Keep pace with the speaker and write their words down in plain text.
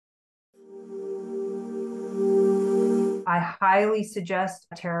I highly suggest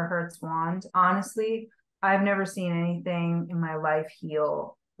TeraHertz Wand. Honestly, I've never seen anything in my life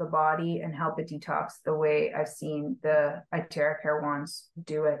heal the body and help it detox the way I've seen the iTeraCare wands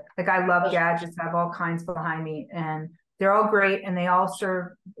do it. Like, I love gadgets. I have all kinds behind me, and they're all great, and they all serve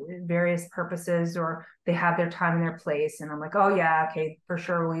various purposes, or they have their time and their place. And I'm like, oh yeah, okay, for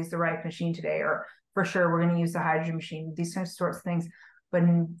sure we'll use the right machine today, or for sure we're going to use the hydrogen machine, these sorts of things. But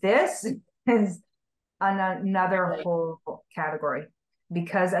this is another whole category,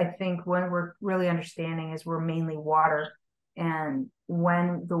 because I think when we're really understanding is we're mainly water. And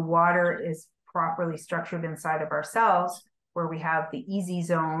when the water is properly structured inside of ourselves, where we have the easy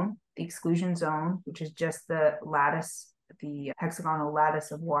zone, the exclusion zone, which is just the lattice, the hexagonal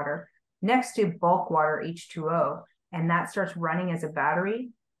lattice of water, next to bulk water, H2O, and that starts running as a battery,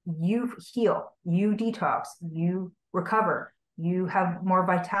 you heal, you detox, you recover, you have more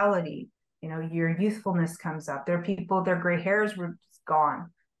vitality. You know, your youthfulness comes up. There are people, their gray hairs were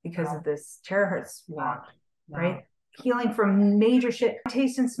gone because of this TeraHertz wand, right? Healing from major shit.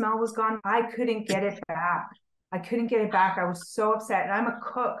 Taste and smell was gone. I couldn't get it back. I couldn't get it back. I was so upset. And I'm a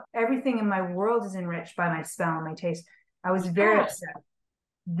cook. Everything in my world is enriched by my smell and my taste. I was very upset.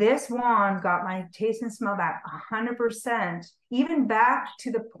 This wand got my taste and smell back 100%, even back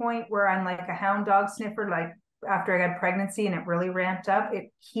to the point where I'm like a hound dog sniffer. Like, after I got pregnancy and it really ramped up,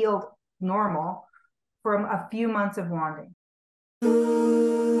 it healed normal from a few months of wanding.